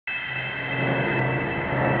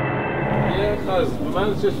cuz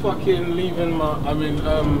man's just fucking leaving my. I mean,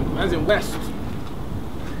 man's in West.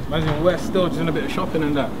 Man's in West still, just doing a bit of shopping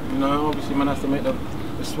and that. You know, obviously man has to make the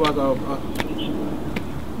swagger.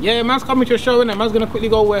 Yeah, man's coming to a show, innit? Man's gonna quickly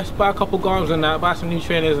go West, buy a couple garms and that, buy some new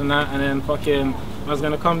trainers and that, and then fucking man's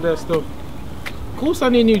gonna come there still. Of course I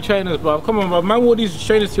need new trainers, bro. Come on, bro. Man wore these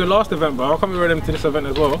trainers to your last event, bro. I can't be wearing them to this event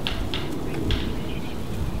as well.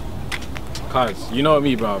 Cuz, you know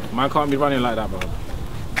me, bro. Man can't be running like that, bro.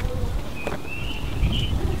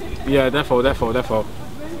 Yeah, defo.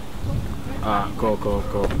 Ah, go.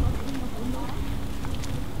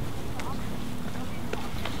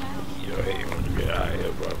 Yo, hey, you want to get out of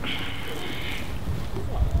here, bro.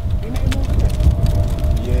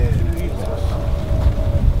 Yeah.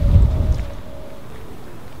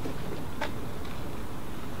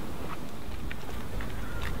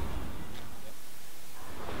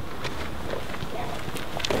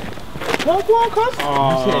 What, cuz?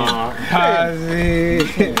 Oh, cuz.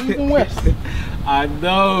 Even West. I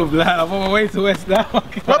know, blood. I'm on my way to West now.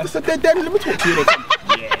 Brother said they're dead. Let me talk to you.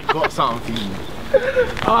 Yeah, got something for you.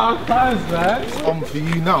 Oh, cuz, man. It's on for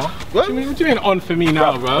you now. What do you mean on for me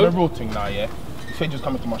now, bro? The real thing now, yeah. You said you was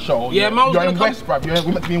coming to my show. Yeah, man. You're in West, bruv. We're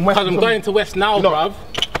meant to be in West. Cuz I'm going to West now, bruv.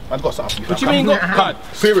 I've got something for you. What you mean, God?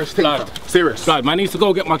 Serious thing, Blood. Serious. Blood, man, needs to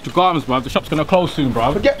go get my garms, bruv. The shop's gonna close soon,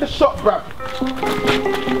 bruv. Forget the shop, bruv.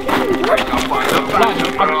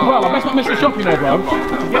 Well, I best not miss the shop, you know, bruv.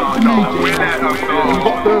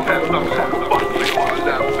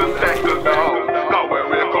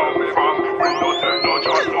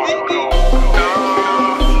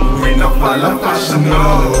 We not follow fashion,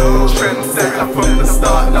 no. Trendsetter from the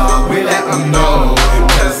start, dog. We let them know.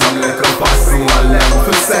 There's some little bossy one left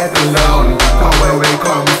for set alone. But where we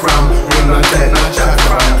come from, we not dead, not jack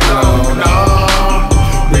from no.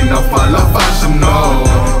 We not follow fashion, no.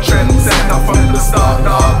 Trendsetter from the start,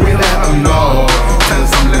 dog. We let them know. There's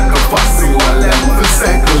some little bossy one left for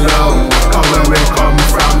set alone. But where we come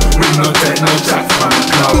from, we not dead, not jack from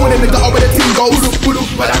no. When the gutter where the team goes,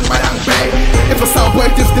 Badang, badang, bang. if a soundboy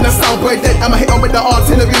dips, then a soundboy dead. I'ma hit on with the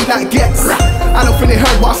artillery that gets. I don't think they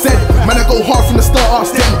heard what I said. Man, I go hard from the start,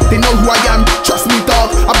 ask them. They know who I am, trust me, dog.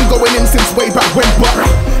 I've been going in since way back when, but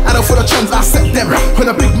I don't follow trends, I set them. When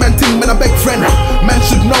a big man thing, when a big friend, man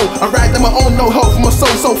should know. I ride them, I own no help for my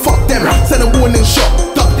soul, so fuck them. Send a warning shot,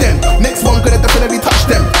 duck them. Next one gonna definitely touch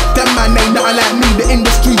them. Them man ain't nothing like me, the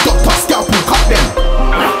industry doctor, scalpel, cut them.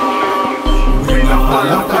 We not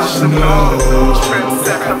follow fashion, no.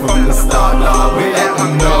 Trendsetter from the start, dog. We let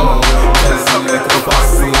them know. There's some little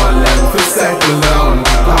bossy one left for set alone.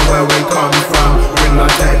 But where we come from, we not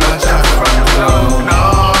dead, not jack from clone. No,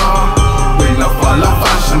 we not follow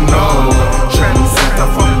fashion, no. Trendsetter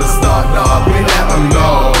from the start, dog. We let them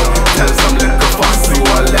know. There's some little bossy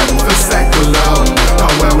one left for set alone.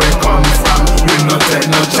 But where we come from, we not dead,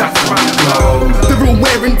 not jack from clone. They're all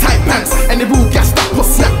wearing tight pants and they're all gassed up for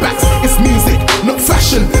snapbacks. It's music, not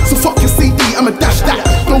fashion, so fuck your CD, I'ma dash that.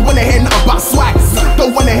 Don't wanna hear nothing about swags,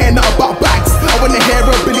 don't wanna hear nothing about bags. I wanna hear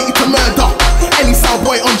ability to murder any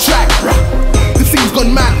soundboy on track. The scene's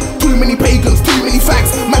gone mad, too many pagans, too many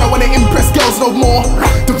fags. Man, I wanna impress girls no more,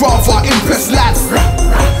 the rather impress lads.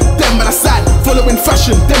 Them man are sad, following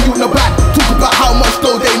fashion, them you know bad. Talk about how much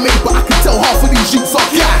dough they made, but I can tell half of these youths are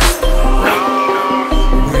gas.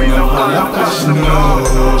 We not follow fashion, no.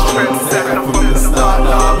 Trendsetter from the start,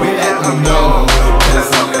 dog. We let them know. There's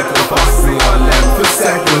some little bossy one left for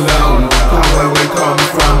set alone. But where we come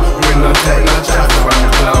from, we not take no jack from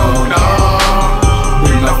clone. No,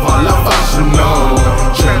 we not follow fashion, no.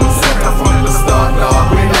 Trendsetter from the start,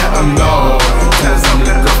 dog. We let them know. There's some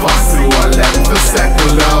little bossy one left for set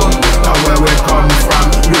alone. But where we come from,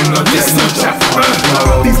 we not take no jack from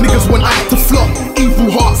clone. These niggas want I to flop, evil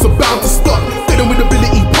hearts are bound to stop. They don't with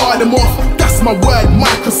ability, part them off. That's my word,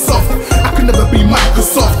 Microsoft. I can never be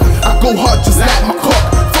Microsoft. I go hard just like my cock.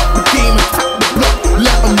 Fuck the game and tap the block.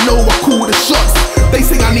 Let them know I call the shots. They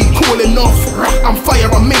say I need calling off. I'm fire,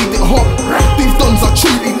 I made it hot. These dons are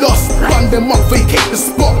truly lost. Run them up, vacate the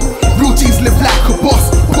spot. Real G's live like a boss.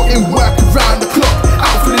 Put in work around the clock.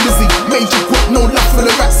 Out for the Lizzie, major guap, no love for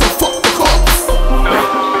the rats, so fuck the cops.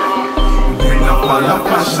 We not follow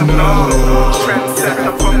fashion, no.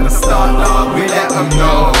 Trendsetter from the start, dog. We let them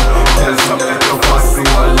know. There's some little bossy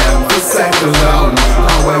one left for set alone.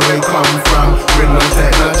 And where we come from, we not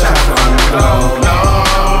take no jack from clone. No,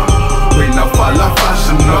 we not follow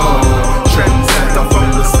fashion, no. Trendsetter from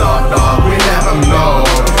the start, dog. We let them know.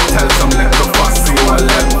 Tell some little bossy one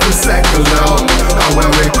left for set alone. And where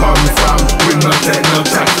we come from, we not take no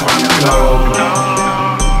jack from clone. No,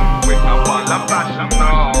 we not follow fashion,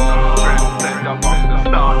 no. Trendsetter from the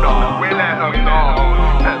start, dog. We let them know.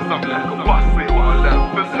 Tell some little bossy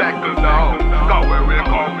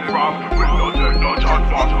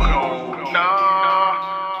Watch